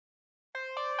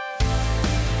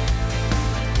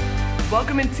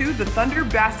Welcome into the Thunder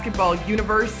basketball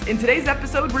universe. In today's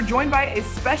episode, we're joined by a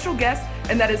special guest,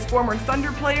 and that is former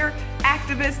Thunder player,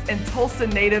 activist, and Tulsa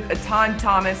native Etan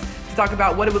Thomas, to talk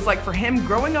about what it was like for him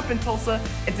growing up in Tulsa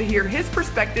and to hear his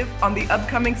perspective on the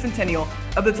upcoming centennial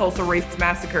of the Tulsa Race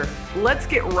Massacre. Let's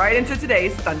get right into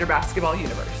today's Thunder basketball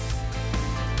universe.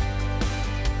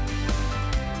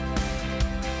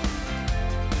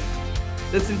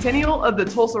 The centennial of the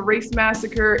Tulsa Race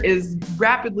Massacre is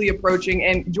rapidly approaching,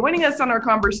 and joining us on our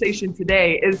conversation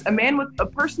today is a man with a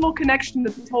personal connection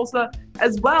to Tulsa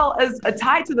as well as a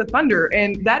tie to the Thunder,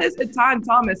 and that is Etan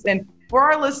Thomas. And for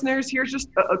our listeners, here's just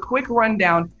a quick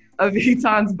rundown of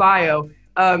Etan's bio.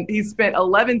 He's spent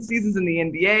 11 seasons in the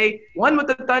NBA, one with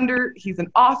the Thunder. He's an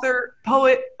author,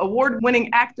 poet,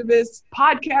 award-winning activist,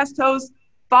 podcast host,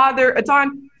 father.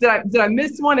 Etan, did I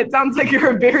miss one? It sounds like you're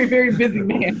a very, very busy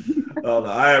man. Oh, no,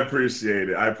 I appreciate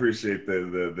it. I appreciate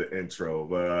the intro,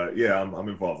 but yeah, I'm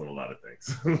involved in a lot of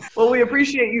things. Well, we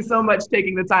appreciate you so much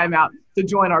taking the time out to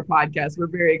join our podcast. We're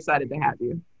very excited to have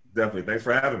you. Definitely. Thanks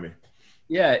for having me.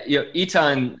 Yeah,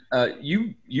 Etan,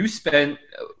 you spent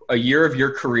a year of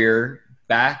your career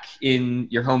back in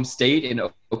your home state in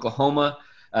Oklahoma.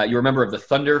 You were a member of the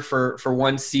Thunder for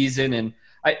one season, and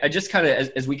I just kind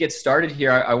of, as we get started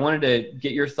here, I wanted to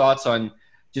get your thoughts on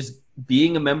just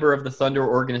being a member of the Thunder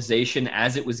organization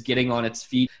as it was getting on its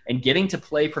feet and getting to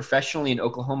play professionally in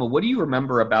Oklahoma. What do you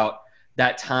remember about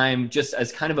that time just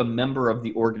as kind of a member of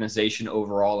the organization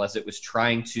overall as it was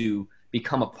trying to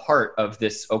become a part of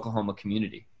this Oklahoma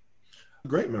community?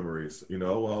 Great memories. I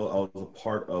was a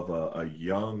part of a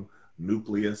young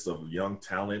nucleus of young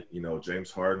talent.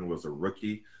 James Harden was a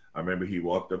rookie. I remember he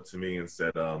walked up to me and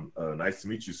said, nice to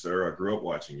meet you, sir. I grew up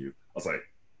watching you. I was like,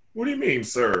 what do you mean,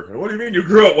 sir? What do you mean you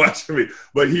grew up watching me?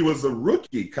 But he was a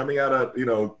rookie coming out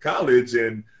of, college,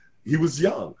 and he was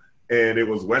young. And it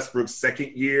was Westbrook's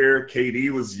second year. KD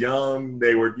was young.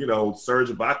 They were, Serge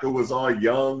Ibaka was all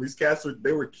young. These cats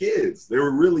they were kids. They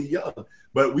were really young.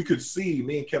 But we could see,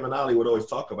 me and Kevin Ollie would always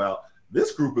talk about,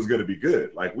 this group is going to be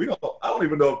good. Like, I don't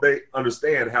even know if they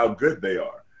understand how good they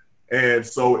are. And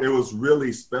so it was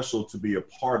really special to be a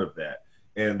part of that.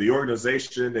 And the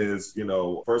organization is,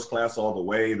 first class all the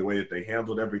way that they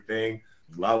handled everything.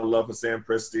 A lot of love for Sam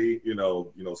Presti,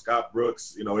 Scott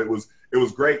Brooks, it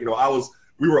was great.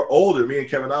 We were older, me and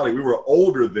Kevin Ollie, we were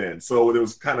older then. So it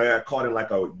was kind of caught in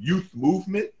like a youth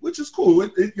movement, which is cool.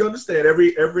 You understand,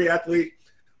 every athlete,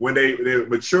 when they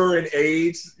mature in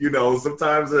age,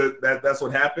 sometimes that's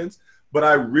what happens. But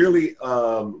I really,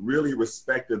 really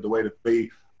respected the way that they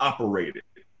operated.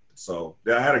 So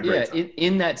I had a great time.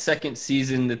 In that second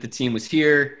season that the team was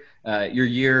here, your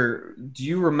year, do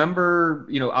you remember,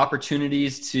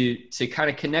 opportunities to kind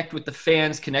of connect with the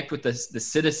fans, connect with the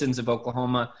citizens of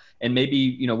Oklahoma, and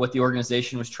maybe, what the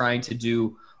organization was trying to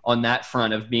do on that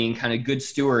front of being kind of good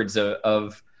stewards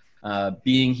of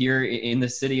being here in the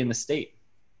city and the state?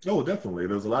 Oh, definitely.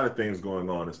 There's a lot of things going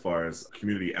on as far as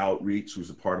community outreach, who's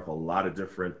a part of a lot of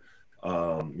different,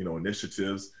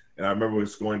 initiatives. And I remember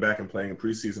was going back and playing in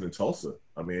preseason in Tulsa.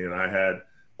 I mean, I had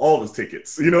all the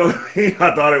tickets, I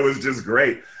thought it was just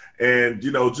great. And,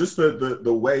 just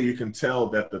the way you can tell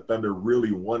that the Thunder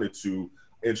really wanted to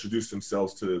introduce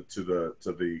themselves to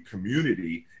the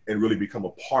community and really become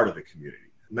a part of the community.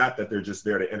 Not that they're just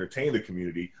there to entertain the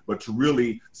community, but to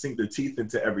really sink their teeth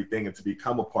into everything and to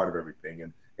become a part of everything.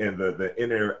 And the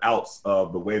inner outs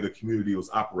of the way the community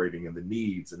was operating and the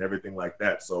needs and everything like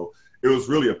that. So it was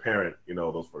really apparent,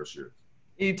 those first years.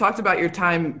 You talked about your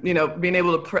time, being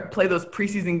able to play those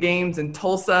preseason games in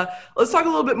Tulsa. Let's talk a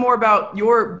little bit more about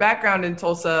your background in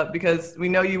Tulsa, because we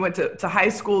know you went to high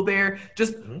school there.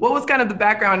 Just What was kind of the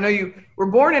background? I know you were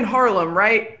born in Harlem,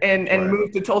 right? And right.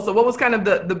 Moved to Tulsa. What was kind of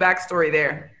the backstory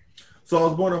there? So I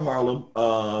was born in Harlem,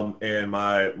 and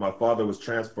my father was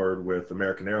transferred with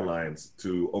American Airlines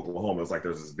to Oklahoma. It's like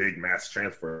there's this big mass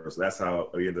transfer. So that's how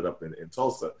he ended up in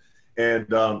Tulsa. And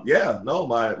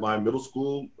my middle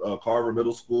school, Carver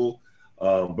Middle School,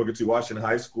 Booker T. Washington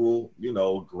High School,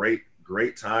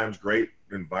 great times, great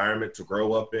environment to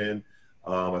grow up in.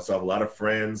 I still have a lot of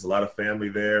friends, a lot of family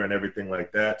there and everything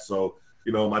like that. So,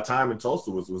 my time in Tulsa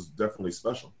was definitely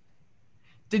special.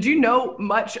 Did you know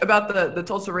much about the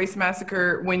Tulsa Race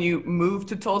Massacre when you moved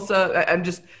to Tulsa? I'm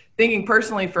just thinking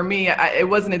personally for me, it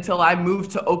wasn't until I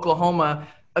moved to Oklahoma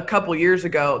a couple years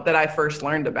ago that I first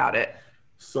learned about it.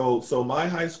 So my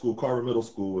high school, Carver Middle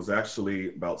School, was actually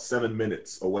about 7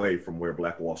 minutes away from where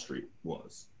Black Wall Street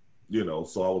was.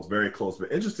 So I was very close.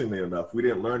 But interestingly enough, we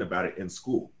didn't learn about it in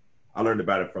school. I learned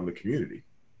about it from the community.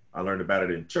 I learned about it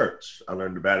in church. I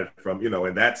learned about it from,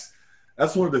 and that's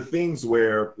one of the things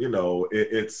where,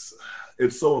 it's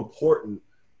so important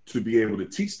to be able to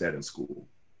teach that in school.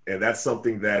 And that's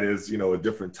something that is, you know, a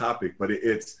different topic, but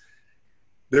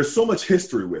there's so much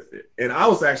history with it. And I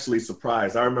was actually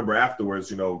surprised. I remember afterwards,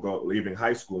 you know, leaving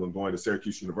high school and going to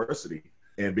Syracuse University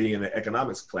and being in an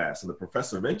economics class, and the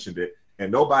professor mentioned it,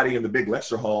 and nobody in the big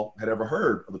lecture hall had ever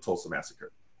heard of the Tulsa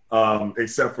Massacre,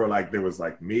 except for like, there was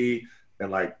like me and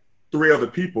like 3 other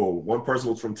people. One person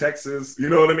was from Texas, you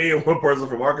know what I mean? One person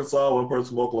from Arkansas, one person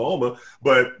from Oklahoma,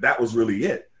 but that was really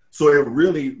it. So it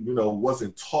really, you know,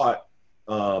 wasn't taught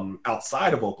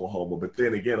outside of Oklahoma, but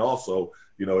then again, also,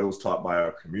 you know, it was taught by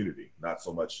our community, not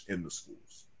so much in the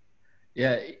schools.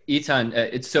 Yeah, Eitan,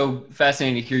 it's so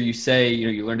fascinating to hear you say, you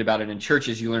know, you learned about it in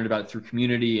churches, you learned about it through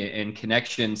community and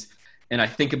connections. And I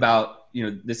think about, you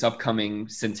know, this upcoming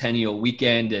Centennial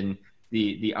weekend and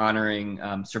the honoring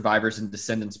survivors and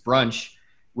descendants brunch.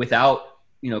 Without,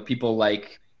 you know, people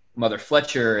like Mother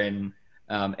Fletcher and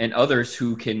others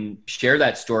who can share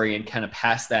that story and kind of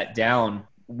pass that down,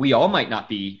 we all might not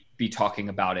be talking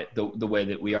about it the way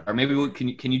that we are. Maybe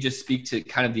can you just speak to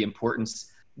kind of the importance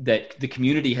that the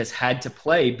community has had to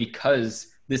play, because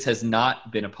this has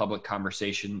not been a public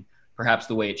conversation, perhaps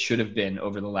the way it should have been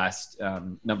over the last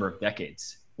number of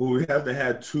decades? Well, we haven't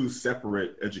had 2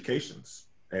 separate educations,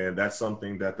 and that's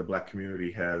something that the Black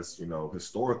community has, you know,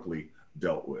 historically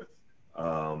dealt with.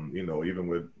 You know, even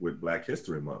with Black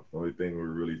History Month, the only thing we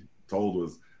were really told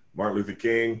was Martin Luther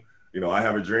King, you know, I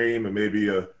have a dream, and maybe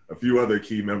a few other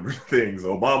key member things,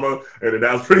 Obama, and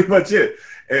that was pretty much it.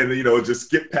 And, you know, just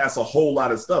skipped past a whole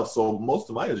lot of stuff. So most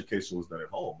of my education was done at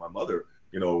home. My mother,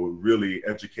 you know, really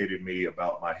educated me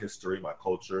about my history, my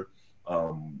culture,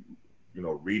 you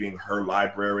know, reading her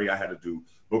library. I had to do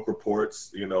book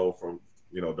reports, you know, from,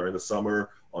 you know, during the summer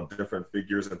on different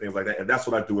figures and things like that. And that's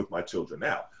what I do with my children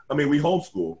now. I mean, we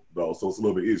homeschool though, so it's a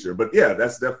little bit easier, but yeah,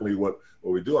 that's definitely what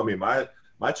we do. I mean, my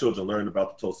children learned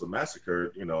about the Tulsa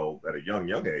Massacre, you know, at a young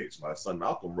age. My son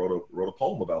Malcolm wrote a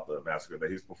poem about the massacre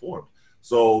that he's performed.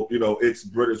 So, you know, it's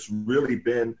really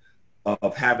been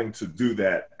of having to do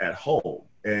that at home.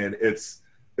 And it's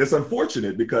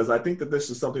unfortunate, because I think that this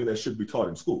is something that should be taught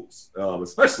in schools,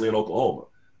 especially in Oklahoma.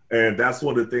 And that's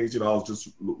one of the things, you know, I was just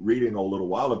reading a little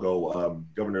while ago,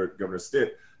 Governor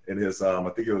Stitt in his, I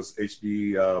think it was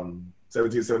HB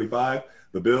 1775,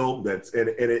 the bill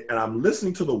and I'm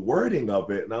listening to the wording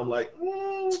of it, and I'm like,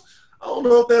 I don't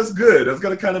know if that's good. That's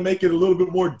going to kind of make it a little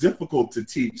bit more difficult to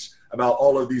teach about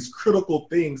all of these critical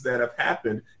things that have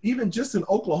happened, even just in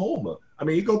Oklahoma. I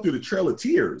mean, you go through the Trail of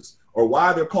Tears, or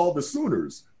why they're called the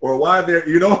Sooners, or why they're,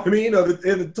 you know what I mean,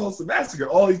 in the Tulsa Massacre,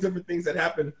 all these different things that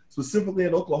happened specifically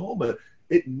in Oklahoma.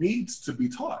 It needs to be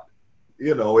taught.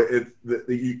 You know,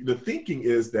 the thinking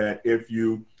is that if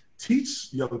you teach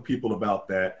young people about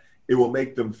that, it will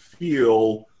make them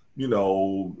feel, you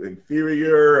know,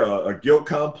 inferior, a guilt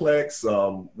complex,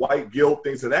 white guilt,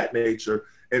 things of that nature.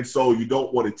 And so you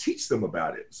don't want to teach them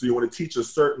about it. So you want to teach a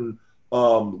certain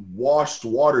washed,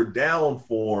 watered down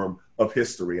form of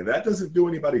history. And that doesn't do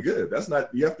anybody good. That's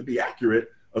not, you have to be accurate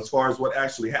as far as what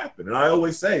actually happened. And I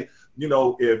always say, you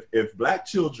know, if Black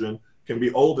children can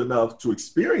be old enough to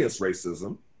experience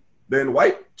racism, then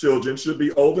white children should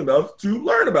be old enough to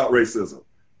learn about racism.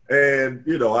 And,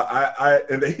 you know,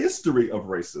 and the history of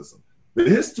racism, the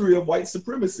history of white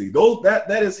supremacy,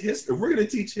 that is history. If we're going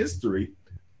to teach history,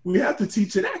 we have to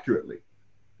teach it accurately,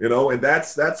 you know, and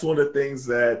that's one of the things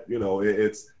that, you know,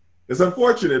 it's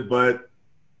unfortunate, but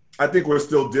I think we're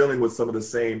still dealing with some of the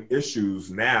same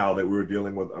issues now that we were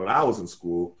dealing with when I was in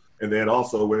school. And then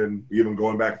also when even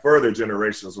going back further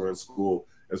generations were in school,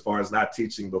 as far as not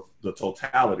teaching the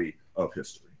totality of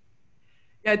history.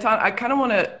 Yeah, Tom, I kind of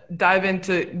want to dive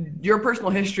into your personal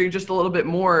history just a little bit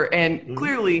more. And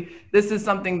clearly, this is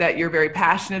something that you're very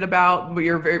passionate about, but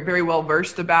you're very, very well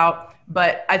versed about.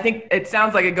 But I think it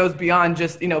sounds like it goes beyond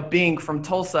just, you know, being from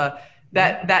Tulsa.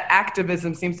 That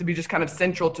activism seems to be just kind of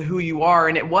central to who you are.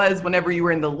 And it was whenever you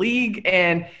were in the league.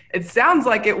 And it sounds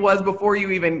like it was before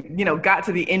you even, you know, got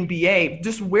to the NBA.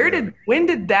 Just when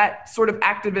did that sort of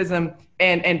activism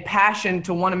and passion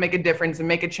to want to make a difference and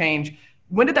make a change,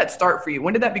 when did that start for you?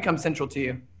 When did that become central to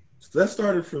you? So that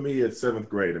started for me at 7th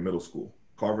grade in middle school,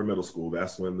 Carver Middle School.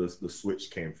 That's when the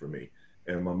switch came for me.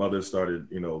 And my mother started,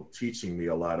 you know, teaching me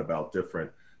a lot about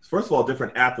different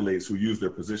athletes who use their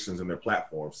positions and their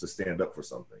platforms to stand up for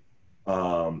something.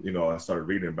 You know, I started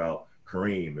reading about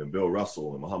Kareem and Bill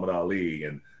Russell and Muhammad Ali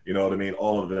and, you know what I mean,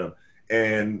 all of them.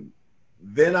 And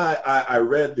then I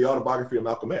read the autobiography of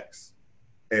Malcolm X.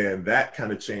 And that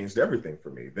kind of changed everything for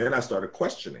me. Then I started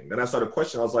questioning. I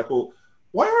was like, well,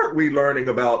 why aren't we learning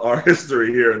about our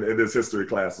history here in this history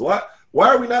class? Why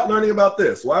are we not learning about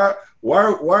this? Why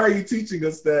are you teaching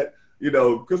us that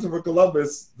Christopher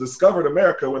Columbus discovered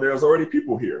America when there was already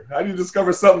people here. How do you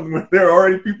discover something when there are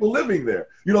already people living there?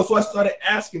 So I started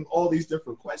asking all these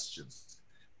different questions.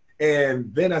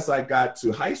 And then as I got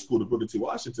to high school, to Booker T.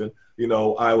 Washington,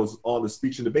 I was on the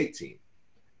speech and debate team.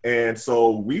 And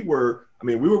so we were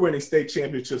winning state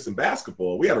championships in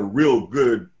basketball. We had a real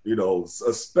good,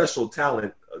 a special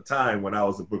talent time when I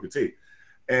was at Booker T.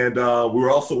 And we were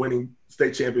also winning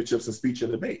state championships in speech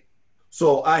and debate.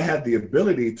 So I had the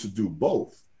ability to do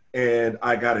both. And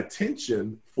I got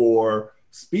attention for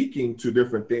speaking to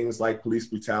different things like police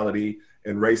brutality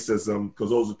and racism, because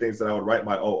those are things that I would write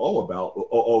my OO about.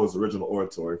 OO is original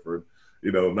oratory for,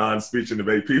 non-speech and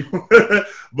debate people.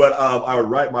 But I would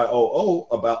write my OO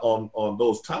about on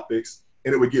those topics,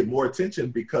 and it would get more attention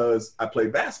because I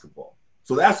played basketball.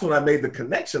 So that's when I made the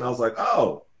connection. I was like,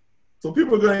 oh, so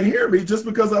people are going to hear me just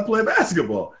because I play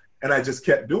basketball. And I just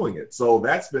kept doing it. So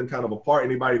that's been kind of a part.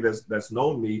 Anybody that's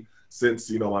known me since,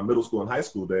 my middle school and high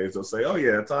school days, they'll say, oh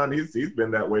yeah, Ton, he's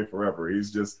been that way forever.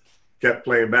 He's just kept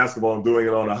playing basketball and doing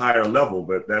it on a higher level,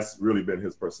 but that's really been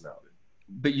his personality.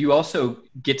 But you also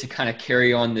get to kind of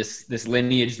carry on this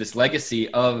lineage, this legacy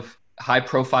of high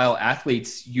profile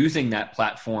athletes using that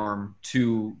platform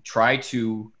to try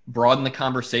to broaden the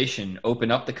conversation, open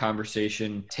up the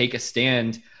conversation, take a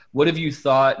stand. What have you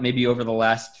thought maybe over the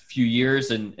last few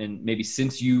years and maybe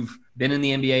since you've been in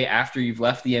the NBA, after you've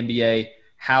left the NBA,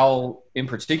 how in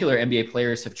particular NBA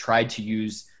players have tried to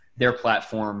use their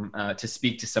platform to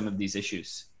speak to some of these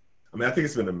issues? I mean, I think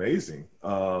it's been amazing.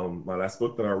 My last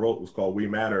book that I wrote was called We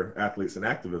Matter, Athletes and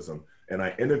Activism. And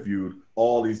I interviewed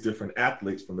all these different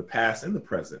athletes from the past and the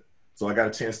present. So I got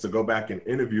a chance to go back and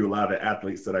interview a lot of the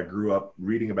athletes that I grew up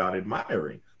reading about,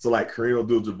 admiring. So like Kareem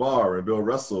Abdul-Jabbar and Bill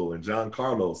Russell and John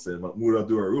Carlos and Mahmoud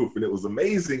Abdul-Rauf. And it was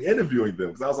amazing interviewing them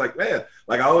because I was like, man,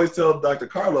 like I always tell Dr.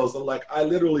 Carlos, I'm like, I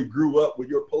literally grew up with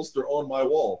your poster on my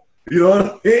wall. You know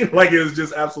what I mean? Like it was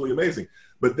just absolutely amazing.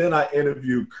 But then I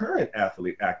interviewed current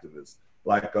athlete activists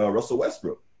like Russell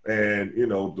Westbrook and,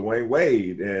 Dwayne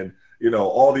Wade and,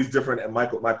 all these different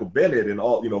Michael Bennett and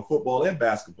all, football and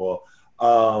basketball,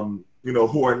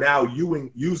 who are now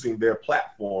using their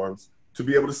platforms to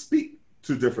be able to speak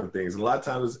to different things. And a lot of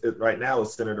times right now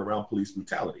it's centered around police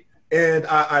brutality. And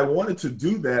I wanted to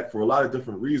do that for a lot of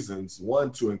different reasons.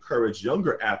 One, to encourage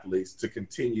younger athletes to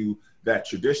continue that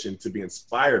tradition, to be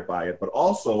inspired by it, but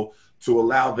also to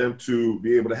allow them to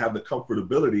be able to have the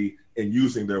comfortability in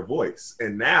using their voice.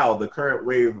 And now the current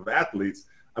wave of athletes,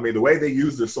 I mean, the way they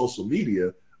use their social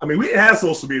media, I mean, we didn't have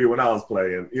social media when I was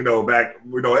playing, back,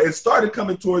 it started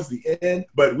coming towards the end,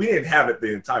 but we didn't have it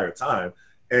the entire time.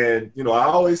 And, I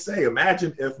always say,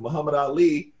 imagine if Muhammad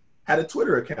Ali had a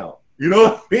Twitter account. You know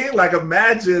what I mean? Like,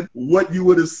 imagine what you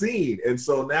would have seen. And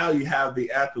so now you have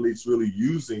the athletes really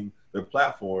using their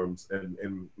platforms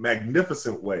in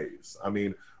magnificent ways. I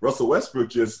mean, Russell Westbrook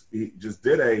just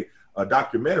did a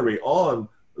documentary on,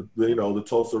 the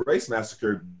Tulsa Race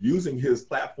Massacre. Using his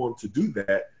platform to do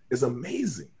that is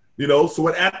amazing. So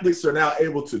what athletes are now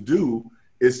able to do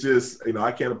is just,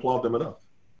 I can't applaud them enough.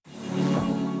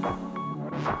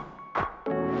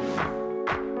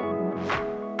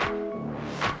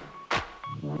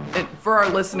 For our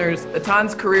listeners,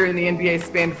 Etan's career in the NBA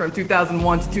spanned from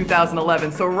 2001 to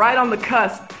 2011. So right on the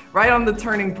cusp, right on the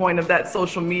turning point of that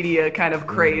social media kind of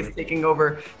craze taking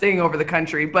over the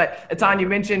country. But Etan, you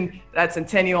mentioned that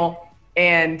Centennial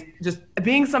and just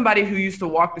being somebody who used to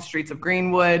walk the streets of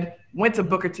Greenwood, went to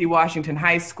Booker T. Washington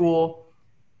High School.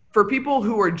 For people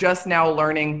who are just now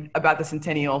learning about the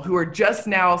Centennial, who are just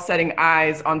now setting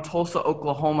eyes on Tulsa,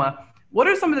 Oklahoma, what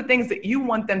are some of the things that you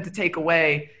want them to take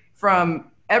away from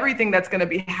everything that's going to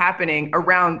be happening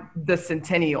around the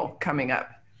Centennial coming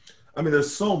up? I mean,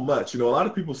 there's so much. A lot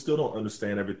of people still don't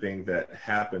understand everything that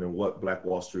happened and what Black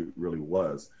Wall Street really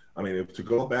was. I mean, to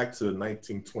go back to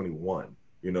 1921,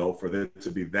 for it to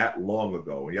be that long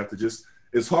ago, and you have to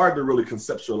it's hard to really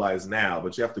conceptualize now,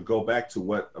 but you have to go back to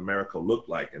what America looked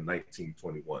like in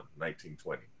 1921,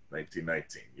 1920,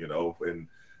 1919,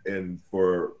 and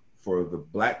for the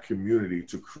Black community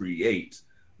to create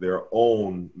their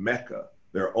own Mecca,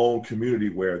 their own community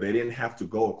where they didn't have to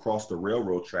go across the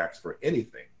railroad tracks for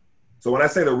anything. So when I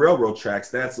say the railroad tracks,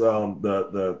 that's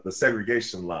the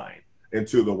segregation line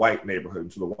into the white neighborhood,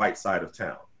 into the white side of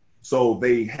town. So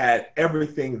they had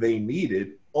everything they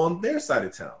needed on their side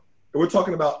of town. And we're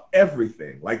talking about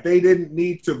everything. Like they didn't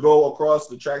need to go across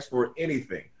the tracks for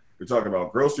anything. We're talking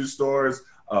about grocery stores,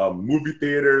 movie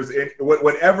theaters,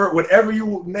 whatever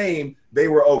you name, they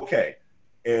were okay.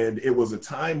 And it was a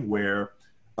time where,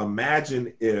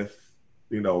 imagine if,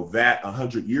 that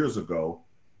 100 years ago,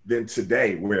 then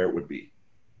today where it would be.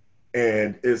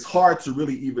 And it's hard to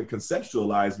really even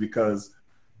conceptualize because,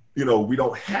 you know, we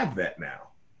don't have that now.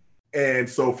 And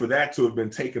so for that to have been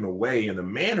taken away in the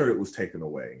manner it was taken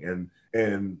away,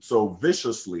 and so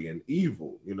viciously and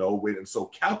evil, you know, and so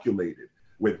calculated,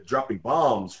 with dropping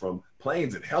bombs from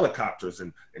planes and helicopters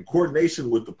and coordination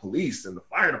with the police and the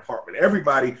fire department,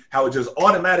 everybody, how it just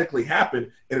automatically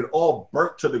happened, and it all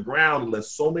burnt to the ground and left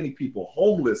so many people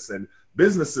homeless and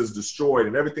businesses destroyed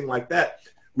and everything like that.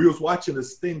 We was watching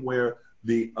this thing where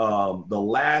the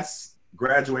last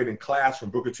graduating class from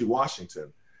Booker T.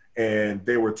 Washington, and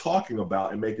they were talking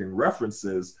about and making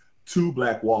references to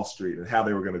Black Wall Street and how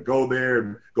they were going to go there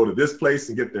and go to this place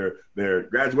and get their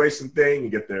graduation thing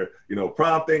and get their, you know,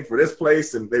 prom thing for this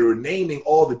place. And they were naming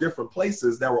all the different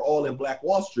places that were all in Black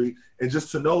Wall Street. And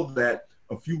just to know that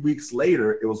a few weeks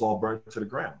later, it was all burned to the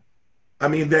ground. I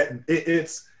mean, that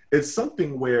it's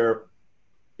something where,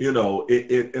 you know,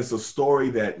 it's a story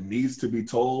that needs to be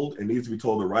told and needs to be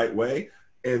told the right way.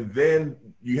 And then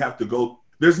you have to go.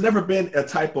 There's never been a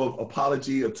type of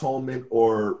apology, atonement,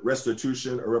 or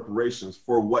restitution or reparations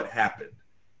for what happened.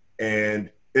 And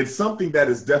it's something that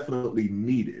is definitely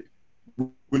needed.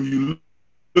 When you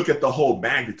look at the whole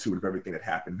magnitude of everything that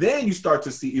happened, then you start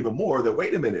to see even more that,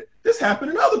 wait a minute, this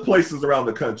happened in other places around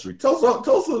the country.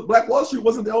 Tulsa, Black Wall Street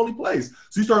wasn't the only place.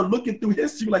 So you start looking through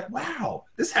history like, wow,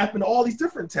 this happened to all these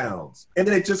different towns. And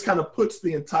then it just kind of puts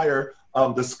the entire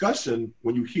discussion,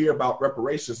 when you hear about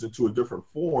reparations, into a different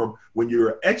form when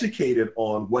you're educated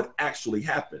on what actually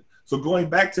happened. So going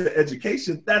back to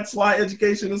education, that's why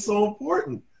education is so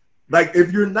important. Like,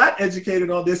 if you're not educated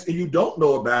on this and you don't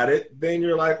know about it, then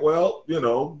you're like, well, you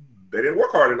know, they didn't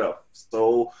work hard enough.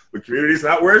 So the community's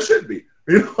not where it should be.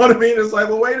 You know what I mean? It's like,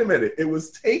 well, wait a minute. It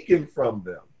was taken from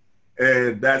them.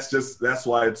 And that's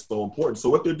why it's so important. So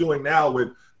what they're doing now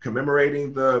with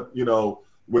commemorating the, you know,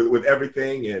 with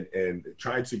everything and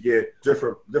trying to get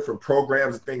different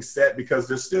programs and things set, because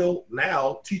they're still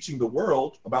now teaching the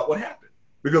world about what happened.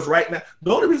 Because right now,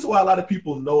 the only reason why a lot of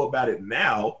people know about it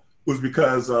now was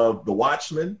because of The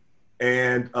Watchmen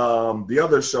and the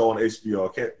other show on HBO.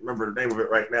 I can't remember the name of it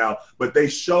right now, but they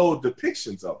showed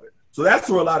depictions of it. So that's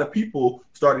where a lot of people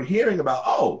started hearing about,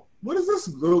 oh, what is this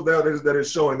that is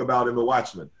showing about in The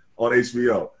Watchmen on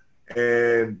HBO?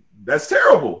 And that's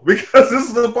terrible, because this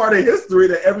is a part of history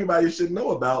that everybody should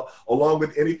know about, along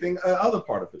with anything other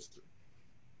part of history.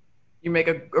 You make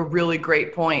a really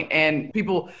great point. And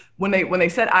people, when they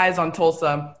set eyes on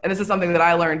Tulsa, and this is something that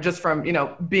I learned just from, you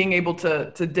know, being able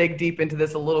to dig deep into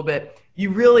this a little bit, you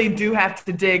really do have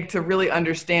to dig to really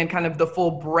understand kind of the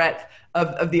full breadth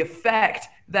of the effect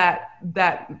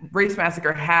that race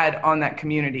massacre had on that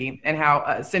community, and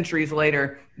how centuries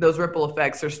later, those ripple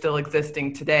effects are still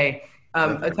existing today.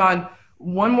 Etan,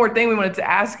 one more thing we wanted to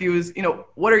ask you is, you know,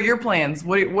 what are your plans?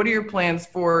 What are your plans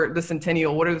for the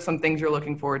centennial? What are some things you're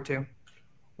looking forward to?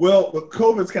 Well,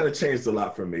 COVID's kind of changed a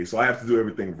lot for me, so I have to do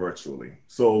everything virtually.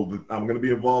 So I'm going to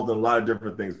be involved in a lot of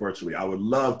different things virtually. I would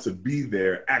love to be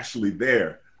there, actually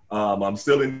there. I'm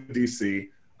still in DC,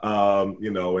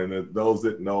 you know, and those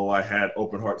that know, I had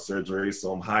open heart surgery,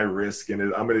 so I'm high risk,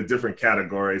 and I'm in a different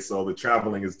category, so the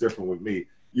traveling is different with me.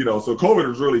 You know, so COVID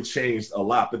has really changed a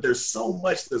lot, but there's so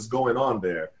much that's going on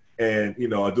there. And, you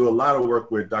know, I do a lot of work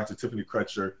with Dr. Tiffany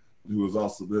Crutcher, who is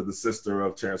also the sister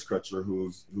of Terrence Crutcher, who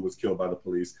was killed by the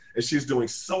police. And she's doing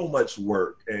so much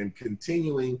work and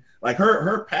continuing, like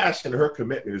her passion, her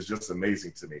commitment is just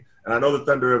amazing to me. And I know the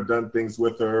Thunder have done things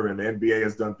with her, and the NBA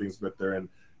has done things with her. And,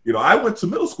 you know, I went to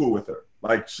middle school with her.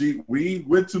 Like, we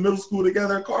went to middle school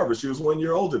together at Carver. She was 1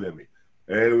 year older than me.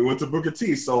 And we went to Booker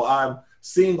T. So I'm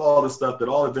seeing all the stuff that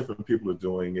all the different people are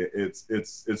doing.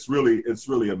 It's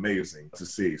really amazing to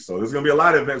see. So there's going to be a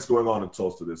lot of events going on in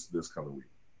Tulsa this coming week.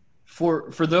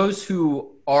 For those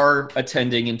who are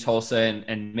attending in Tulsa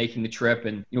and making the trip,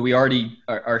 and, you know, we already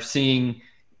are seeing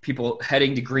people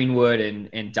heading to Greenwood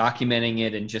and documenting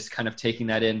it and just kind of taking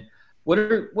that in. What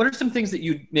are some things that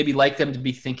you'd maybe like them to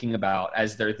be thinking about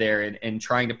as they're there and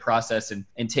trying to process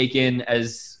and take in,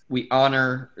 as we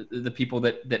honor the people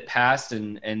that passed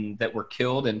and that were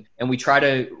killed, and we try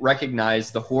to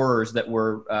recognize the horrors that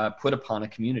were put upon a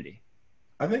community?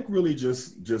 I think really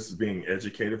just being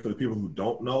educated, for the people who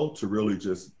don't know, to really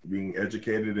just being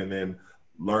educated and then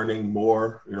learning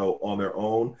more, you know, on their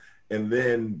own, and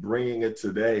then bringing it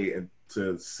today and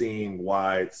to seeing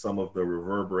why some of the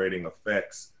reverberating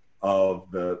effects of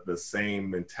the same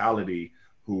mentality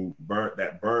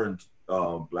that burned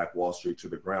Black Wall Street to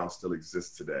the ground still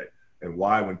exists today. And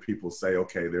why, when people say,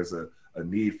 okay, there's a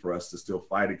need for us to still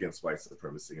fight against white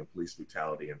supremacy and police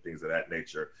brutality and things of that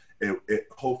nature, it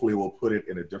hopefully will put it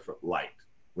in a different light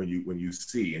when you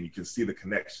see, and you can see the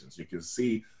connections. You can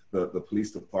see the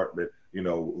police department,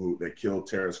 that killed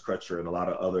Terrence Crutcher and a lot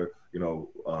of other,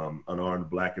 unarmed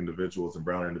Black individuals and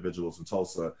brown individuals in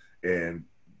Tulsa. And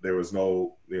there was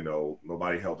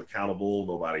nobody held accountable,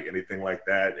 nobody, anything like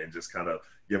that, and just kind of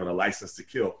given a license to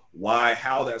kill. Why,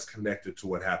 how that's connected to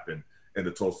what happened in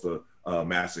the Tulsa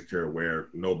massacre, where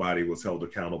nobody was held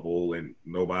accountable and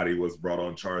nobody was brought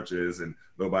on charges and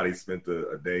nobody spent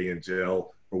a day in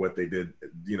jail for what they did,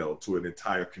 to an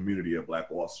entire community of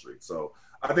Black Wall Street. So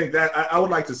I think that I would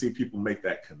like to see people make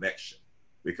that connection,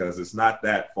 because it's not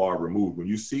that far removed. When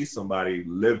you see somebody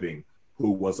living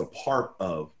who was a part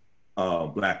of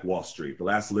Black Wall Street, the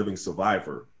last living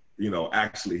survivor,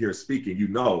 actually here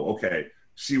speaking, okay,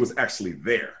 she was actually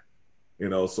there,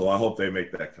 so I hope they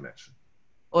make that connection.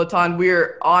 Well, Etan,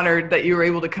 we're honored that you were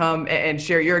able to come and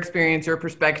share your experience, your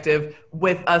perspective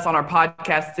with us on our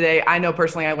podcast today. I know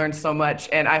personally I learned so much,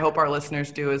 and I hope our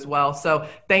listeners do as well. So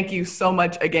thank you so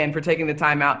much again for taking the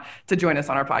time out to join us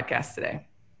on our podcast today.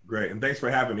 Great. And thanks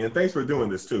for having me. And thanks for doing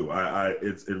this too.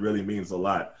 It really means a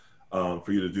lot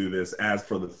for you to do this, as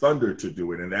for the Thunder to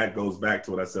do it. And that goes back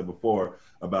to what I said before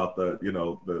about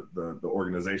the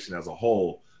organization as a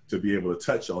whole, to be able to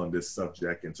touch on this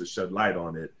subject and to shed light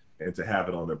on it and to have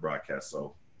it on their broadcast.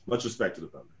 So much respect to the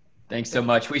Thunder. Thanks so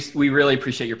much. We really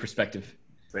appreciate your perspective.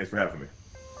 Thanks for having me.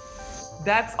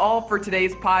 That's all for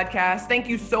today's podcast. Thank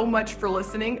you so much for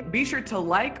listening. Be sure to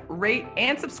like, rate,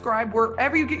 and subscribe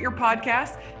wherever you get your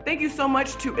podcasts. Thank you so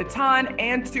much to Etan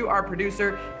and to our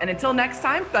producer. And until next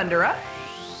time, Thunder up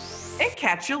and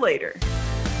catch you later.